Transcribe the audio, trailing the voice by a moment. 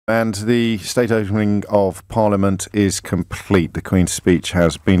And the state opening of Parliament is complete. The Queen's speech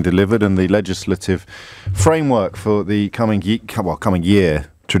has been delivered, and the legislative framework for the coming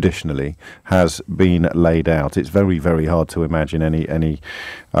year traditionally has been laid out. It's very, very hard to imagine any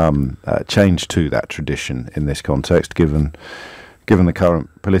change to that tradition in this context, given the current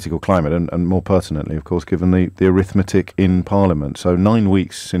political climate, and more pertinently, of course, given the arithmetic in Parliament. So 9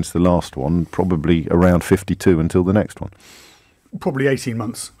 weeks since the last one, probably around 52 until the next one. Probably 18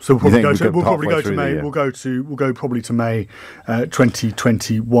 months. So we'll probably go to May. We'll go probably to May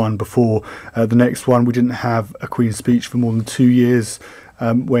 2021 before the next one. We didn't have a Queen's speech for more than 2 years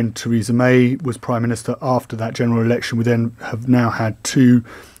when Theresa May was Prime Minister after that general election. We then have now had two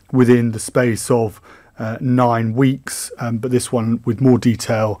within the space of 9 weeks, but this one with more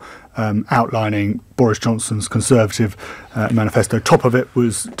detail outlining Boris Johnson's Conservative manifesto. Top of it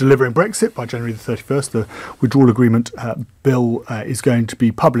was delivering Brexit by January the 31st. The withdrawal agreement bill is going to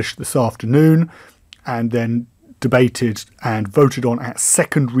be published this afternoon and then debated and voted on at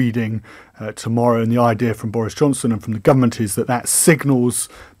second reading tomorrow. And the idea from Boris Johnson and from the government is that signals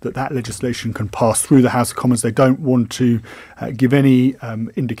that legislation can pass through the House of Commons. They don't want to give any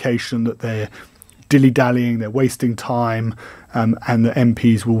indication that they're dilly-dallying, they're wasting time, and the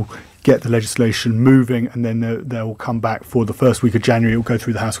MPs will get the legislation moving, and then they'll come back for the first week of January. It will go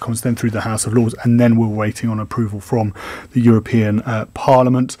through the House of Commons, then through the House of Lords, and then we're waiting on approval from the European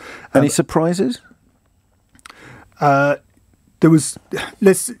Parliament. Any surprises? There was.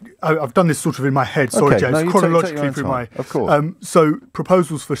 I've done this sort of in my head. Sorry, okay, James. No, chronologically through my. Of course. So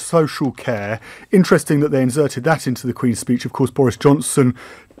proposals for social care. Interesting that they inserted that into the Queen's speech. Of course, Boris Johnson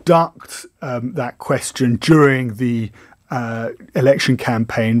ducked that question during the election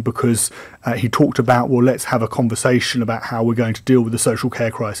campaign because he talked about, well, let's have a conversation about how we're going to deal with the social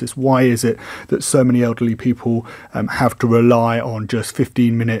care crisis. Why is it that so many elderly people have to rely on just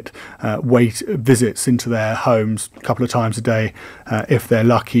 15-minute visits into their homes a couple of times a day if they're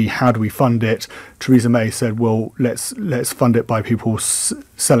lucky? How do we fund it? Theresa May said, well, let's fund it by people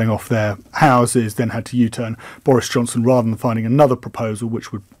selling off their houses, then had to U-turn. Boris Johnson, rather than finding another proposal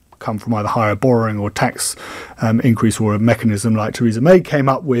which would come from either higher borrowing or tax increase or a mechanism like Theresa May came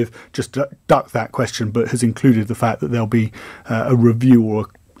up with, just ducked that question, but has included the fact that there'll be a review or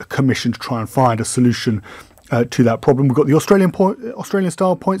a commission to try and find a solution to that problem. We've got the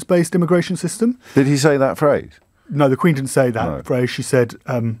Australian-style points-based immigration system. Did he say that phrase? No, the Queen didn't say that phrase. She said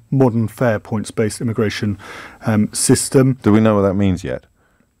modern, fair, points-based immigration system. Do we know what that means yet?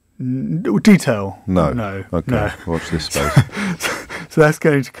 Detail? No. Okay, no. Watch this space. So that's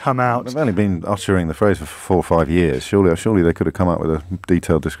going to come out. They've only been uttering the phrase for 4 or 5 years. Surely they could have come up with a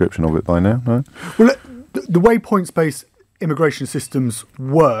detailed description of it by now, no? Well, the way points-based immigration systems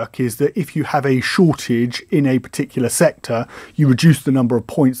work is that if you have a shortage in a particular sector, you reduce the number of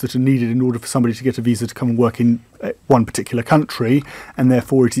points that are needed in order for somebody to get a visa to come and work in one particular country, and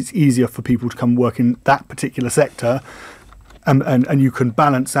therefore it is easier for people to come and work in that particular sector. And you can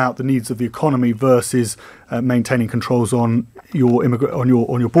balance out the needs of the economy versus maintaining controls on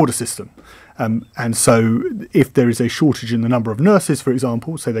your border system. And so if there is a shortage in the number of nurses, for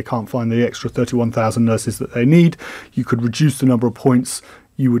example, say they can't find the extra 31,000 nurses that they need, you could reduce the number of points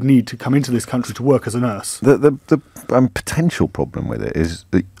you would need to come into this country to work as a nurse. The potential problem with it is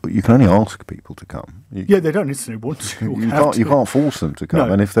that you can only ask people to come. They don't necessarily want to. You can't force them to come.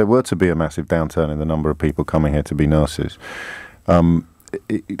 No. And if there were to be a massive downturn in the number of people coming here to be nurses,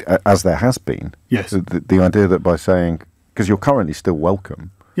 as there has been, yes, the idea that by saying, because you're currently still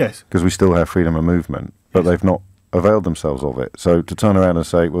welcome, yes, because we still have freedom of movement, but they've not availed themselves of it. So to turn around and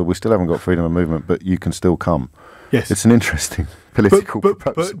say, well, we still haven't got freedom of movement, but you can still come. Yes, it's an interesting political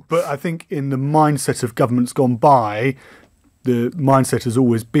proposal. But I think in the mindset of governments gone by, the mindset has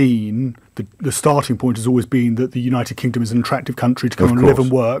always been, the starting point has always been that the United Kingdom is an attractive country to come and live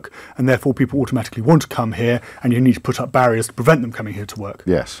and work, and therefore people automatically want to come here, and you need to put up barriers to prevent them coming here to work.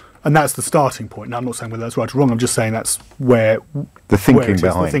 Yes. And that's the starting point. Now, I'm not saying whether that's right or wrong, I'm just saying that's where the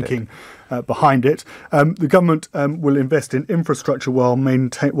thinking behind it. The government will invest in infrastructure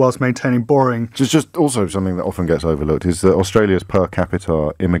whilst maintaining borrowing. Just also something that often gets overlooked is that Australia's per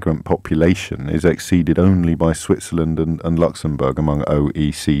capita immigrant population is exceeded only by Switzerland and Luxembourg among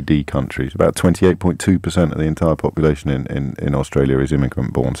OECD countries. About 28.2% of the entire population in Australia is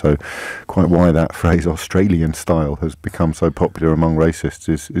immigrant born. So quite why that phrase Australian style has become so popular among racists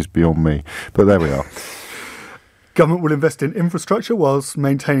is beyond me. But there we are. Government will invest in infrastructure whilst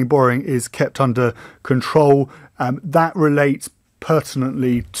maintaining borrowing is kept under control. That relates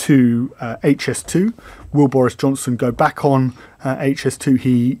pertinently to HS2. Will Boris Johnson go back on HS2?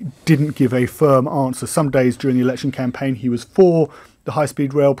 He didn't give a firm answer. Some days during the election campaign he was for the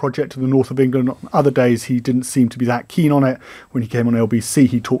high-speed rail project to the north of England. On other days, he didn't seem to be that keen on it. When he came on LBC,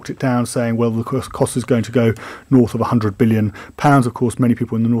 he talked it down, saying, well, the cost is going to go north of £100 billion. Of course, many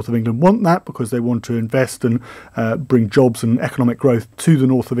people in the north of England want that because they want to invest and bring jobs and economic growth to the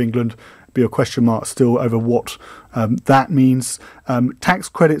north of England. Be a question mark still over what that means. Tax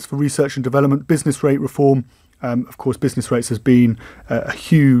credits for research and development, business rate reform. Of course, business rates has been a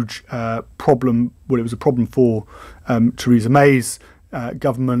huge problem. Well, it was a problem for Theresa May's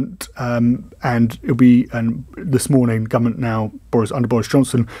government, and it'll be this morning government now under Boris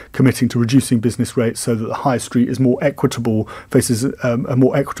Johnson committing to reducing business rates so that the high street is more equitable, faces a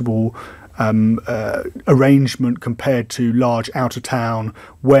more equitable arrangement compared to large out-of-town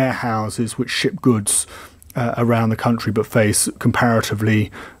warehouses which ship goods around the country but face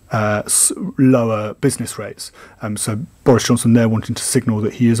comparatively lower business rates. So Boris Johnson there wanting to signal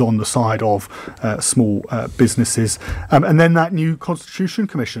that he is on the side of small businesses. And then that new Constitution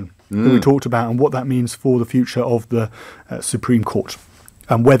Commission that we talked about and what that means for the future of the Supreme Court,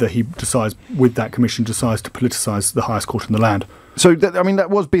 and whether he decides, with that commission, decides to politicise the highest court in the land. So, that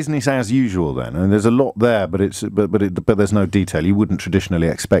was business as usual then, and there's a lot there, but there's no detail. You wouldn't traditionally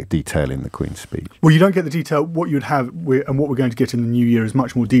expect detail in the Queen's speech. Well, you don't get the detail. What you'd have, and what we're going to get in the new year, is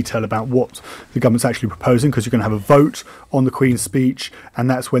much more detail about what the government's actually proposing, because you're going to have a vote on the Queen's speech, and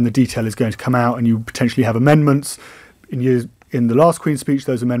that's when the detail is going to come out, and you potentially have amendments. In the last Queen's speech,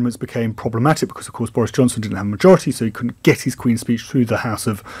 those amendments became problematic because, of course, Boris Johnson didn't have a majority, so he couldn't get his Queen's speech through the House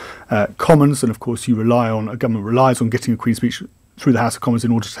of Commons. And, of course, a government relies on getting a Queen's speech through the House of Commons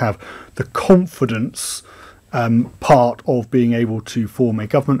in order to have the confidence part of being able to form a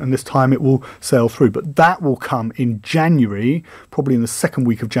government, and this time it will sail through. But that will come in January, probably in the second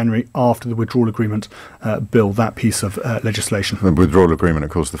week of January, after the withdrawal agreement bill, that piece of legislation. The withdrawal agreement,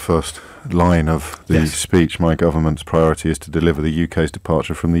 of course, the first line of the speech, my government's priority is to deliver the UK's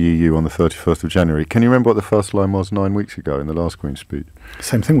departure from the EU on the 31st of January. Can you remember what the first line was 9 weeks ago in the last Queen's speech?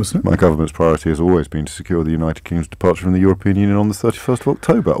 Same thing, wasn't it? My government's priority has always been to secure the United Kingdom's departure from the European Union on the 31st of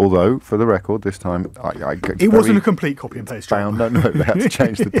October, although, for the record, this time it wasn't a complete copy and paste job. No, they had to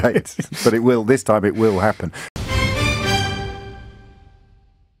change the dates. But this time it will happen.